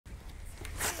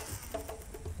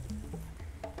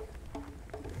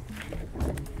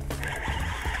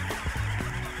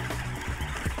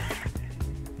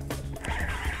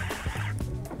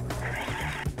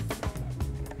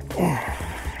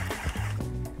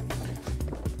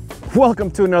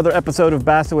Welcome to another episode of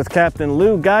Bassin with Captain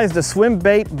Lou. Guys, the swim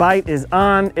bait bite is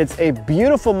on. It's a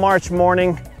beautiful March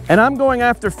morning, and I'm going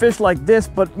after fish like this,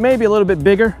 but maybe a little bit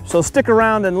bigger. So stick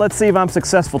around and let's see if I'm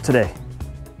successful today.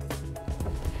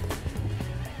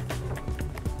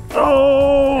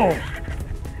 Oh,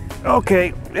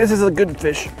 okay, this is a good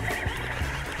fish.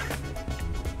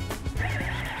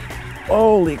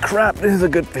 Holy crap, this is a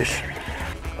good fish.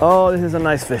 Oh, this is a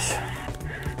nice fish.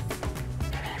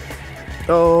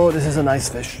 Oh, this is a nice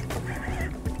fish.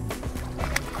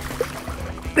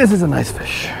 This is a nice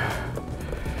fish.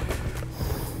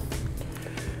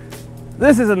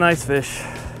 This is a nice fish.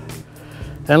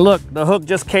 And look, the hook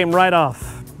just came right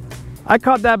off. I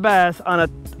caught that bass on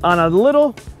a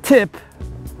little tip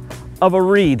of a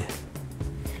reed.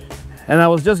 And I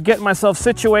was just getting myself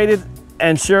situated,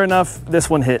 and sure enough, this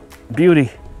one hit. Beauty.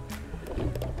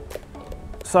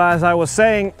 So as I was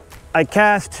saying, I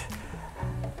cast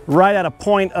right at a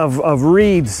point of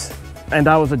reeds, and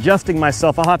I was adjusting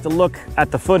myself. I'll have to look at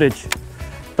the footage,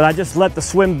 but I just let the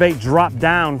swim bait drop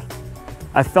down.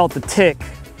 I felt the tick.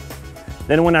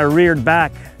 Then when I reared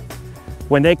back,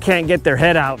 when they can't get their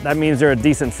head out, that means they're a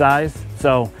decent size.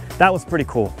 So that was pretty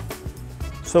cool.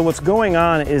 So what's going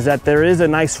on is that there is a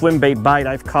nice swim bait bite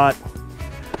I've caught.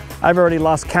 I've already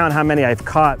lost count how many I've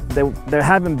caught. They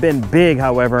haven't been big,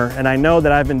 however, and I know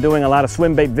that I've been doing a lot of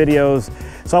swim bait videos.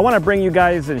 So I want to bring you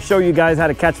guys and show you guys how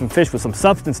to catch some fish with some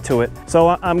substance to it.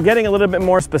 So I'm getting a little bit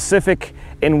more specific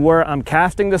in where I'm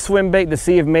casting the swim bait to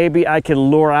see if maybe I can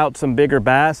lure out some bigger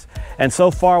bass. And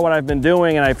so far what I've been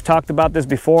doing, and I've talked about this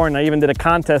before, and I even did a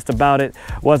contest about it,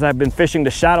 was I've been fishing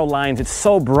the shadow lines. It's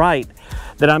so bright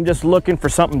that I'm just looking for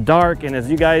something dark. And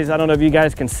as you guys, I don't know if you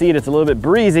guys can see it, it's a little bit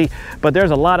breezy, but there's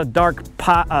a lot of dark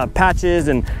patches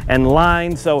and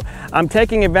lines. So I'm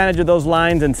taking advantage of those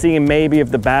lines and seeing maybe if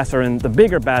the bass are in, the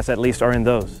bigger bass at least, are in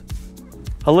those.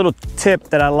 A little tip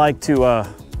that I like to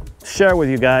share with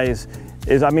you guys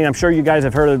is, I mean, I'm sure you guys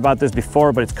have heard about this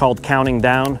before, but it's called counting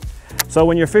down. So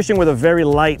when you're fishing with a very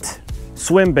light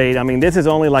swim bait, I mean, this is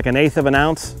only like 1/8 of an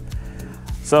ounce.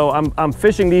 So I'm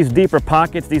fishing these deeper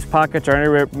pockets. These pockets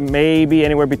are maybe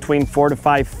anywhere between 4 to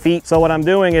 5 feet. So what I'm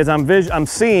doing is I'm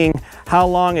seeing how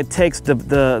long it takes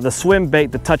the swim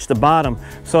bait to touch the bottom,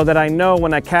 so that I know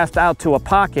when I cast out to a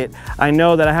pocket, I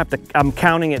know that I'm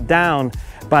counting it down.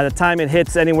 By the time it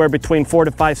hits anywhere between 4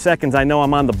 to 5 seconds, I know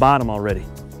I'm on the bottom already.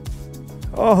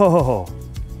 Oh,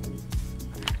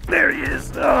 there he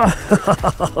is.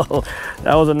 Oh,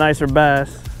 that was a nicer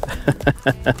bass.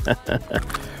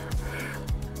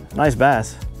 Nice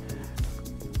bass.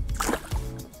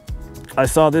 I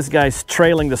saw this guy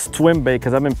trailing the swim bait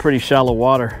because I'm in pretty shallow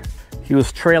water. He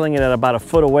was trailing it at about 1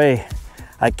 foot away.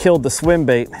 I killed the swim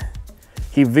bait.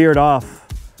 He veered off.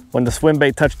 When the swim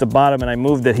bait touched the bottom and I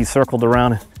moved it, he circled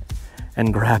around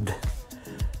and grabbed it.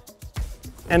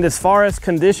 And as far as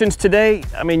conditions today,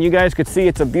 I mean, you guys could see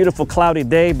it's a beautiful cloudy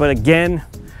day, but again,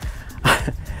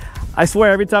 I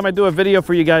swear every time I do a video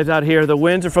for you guys out here, the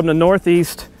winds are from the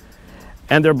northeast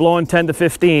and they're blowing 10 to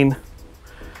 15,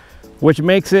 which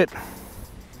makes it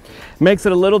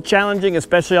a little challenging,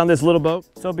 especially on this little boat.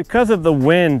 So because of the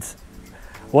wind,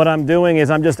 what I'm doing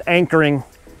is I'm just anchoring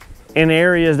in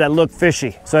areas that look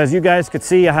fishy. So as you guys could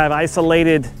see, I have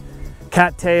isolated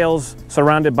cattails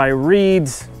surrounded by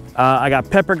reeds. I got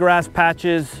peppergrass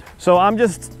patches. So I'm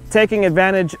just taking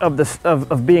advantage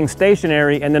of being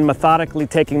stationary and then methodically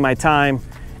taking my time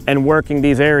and working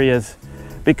these areas.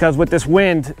 Because with this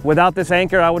wind, without this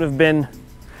anchor, I would have been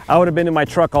in my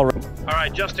truck already. All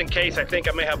right, just in case, I think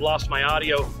I may have lost my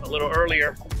audio a little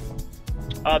earlier.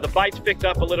 The bite's picked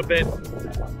up a little bit.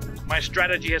 My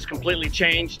strategy has completely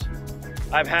changed.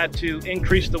 I've had to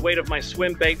increase the weight of my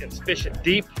swim bait and fish it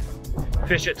deep,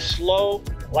 fish it slow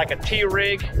like a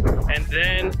T-rig, and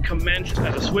then commence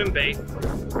as a swim bait.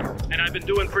 And I've been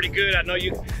doing pretty good. I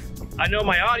know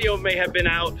my audio may have been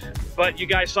out, but you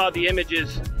guys saw the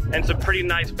images and some pretty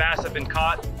nice bass have been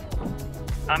caught.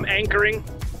 I'm anchoring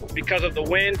because of the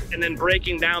wind and then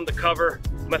breaking down the cover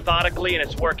methodically, and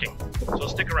it's working. So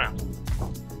stick around.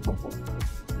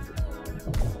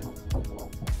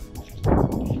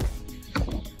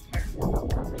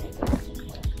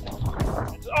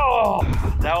 Oh,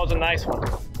 that was a nice one.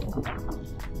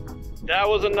 That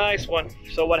was a nice one.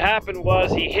 So what happened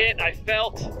was he hit, I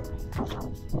felt,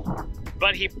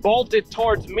 but he bolted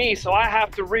towards me, so I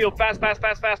have to reel fast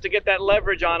to get that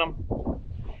leverage on him.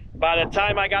 By the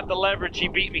time I got the leverage, he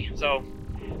beat me. So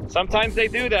sometimes they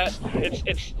do that.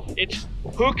 It's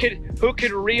who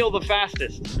could reel the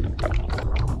fastest.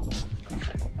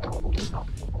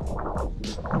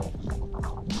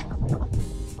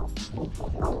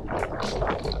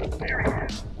 There he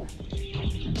is.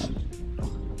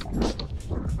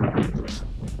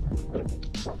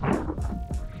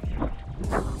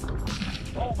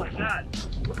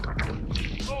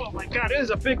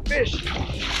 big fish.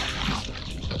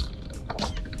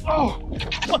 Oh,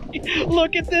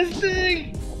 look at this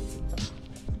thing.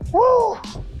 Woo!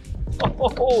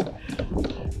 Oh,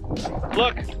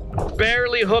 look,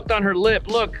 barely hooked on her lip.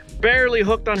 Look, barely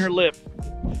hooked on her lip.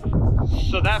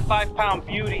 So that 5-pound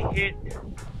beauty hit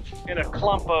in a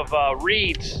clump of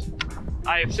reeds.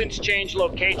 I have since changed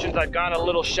locations. I've gone a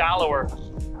little shallower,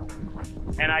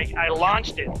 and I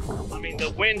launched it. I mean, the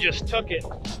wind just took it,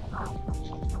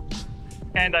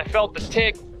 and I felt the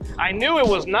tick. I knew it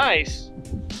was nice,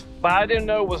 but I didn't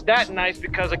know it was that nice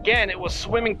because, again, it was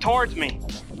swimming towards me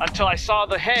until I saw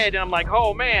the head, and I'm like,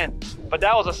 oh man, but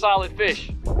that was a solid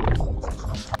fish.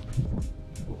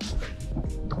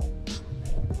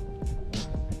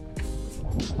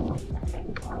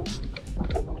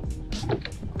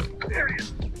 There he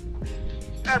is.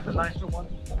 That's a nicer one.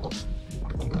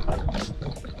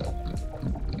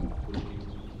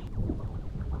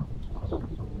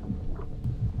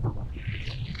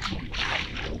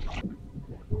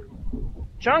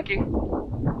 Chunky,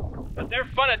 but they're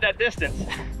fun at that distance.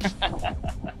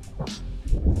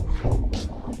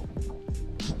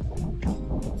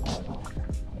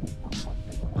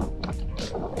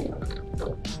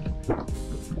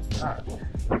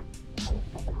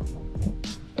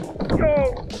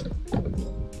 Go!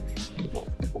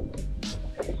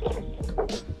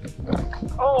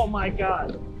 Oh my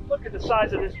God, look at the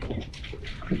size of this.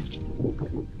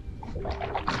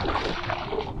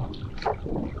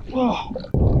 Whoa.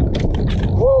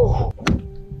 Whoa.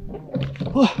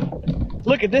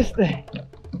 Look at this thing.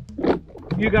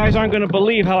 You guys aren't gonna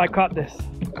believe how I caught this.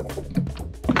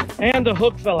 And the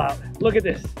hook fell out. Look at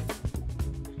this.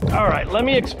 All right, let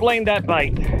me explain that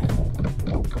bite.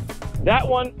 That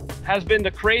one has been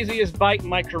the craziest bite in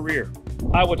my career,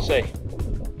 I would say.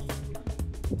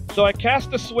 So I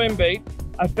cast the swim bait.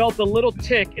 I felt a little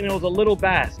tick and it was a little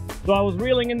bass. So I was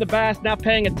reeling in the bass, not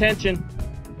paying attention,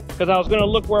 because I was gonna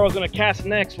look where I was gonna cast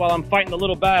next while I'm fighting the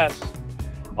little bass.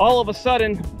 All of a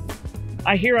sudden,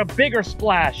 I hear a bigger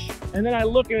splash, and then I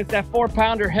look and it's that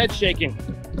 4-pounder head shaking.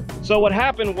 So what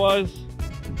happened was,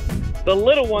 the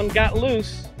little one got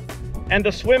loose, and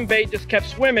the swim bait just kept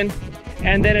swimming,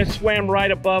 and then it swam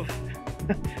right above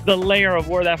the layer of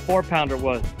where that 4-pounder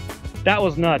was. That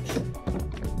was nuts.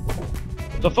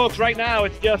 So folks, right now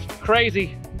it's just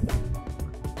crazy.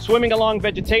 Swimming along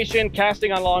vegetation,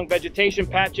 casting along vegetation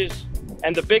patches,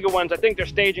 and the bigger ones, I think they're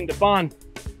staging to bond.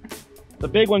 The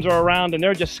big ones are around and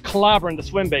they're just clobbering the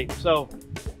swim bait. So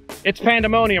it's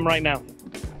pandemonium right now.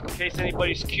 In case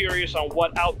anybody's curious on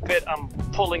what outfit I'm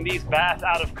pulling these bass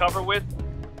out of cover with,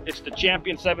 it's the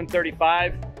Champion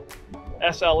 735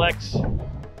 SLX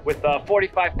with a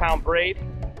 45-pound braid,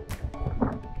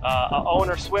 a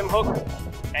owner swim hook,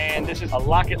 and this is a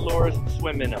Lockett Lures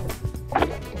swim minnow.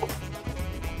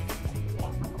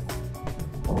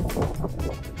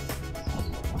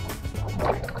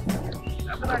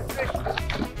 That's a nice fish.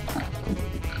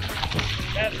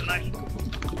 That's a nice one.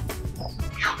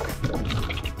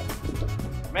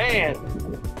 Man.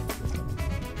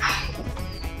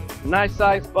 Nice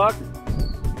sized buck.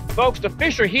 Folks, the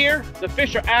fish are here, the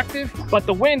fish are active, but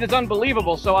the wind is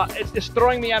unbelievable, so it's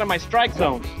throwing me out of my strike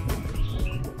zones.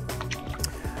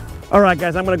 All right,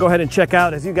 guys, I'm gonna go ahead and check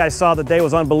out. As you guys saw, the day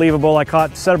was unbelievable. I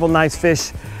caught several nice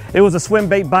fish. It was a swim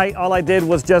bait bite. All I did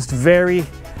was just vary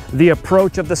the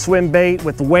approach of the swim bait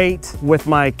with weight, with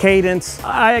my cadence.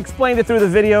 I explained it through the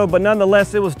video, but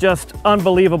nonetheless, it was just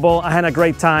unbelievable. I had a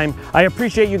great time. I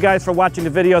appreciate you guys for watching the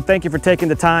video. Thank you for taking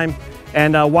the time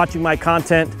and watching my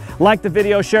content. Like the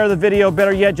video, share the video,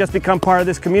 better yet, just become part of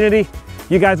this community.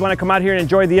 You guys wanna come out here and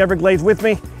enjoy the Everglades with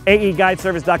me?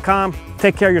 AEGuideservice.com.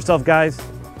 Take care of yourself, guys.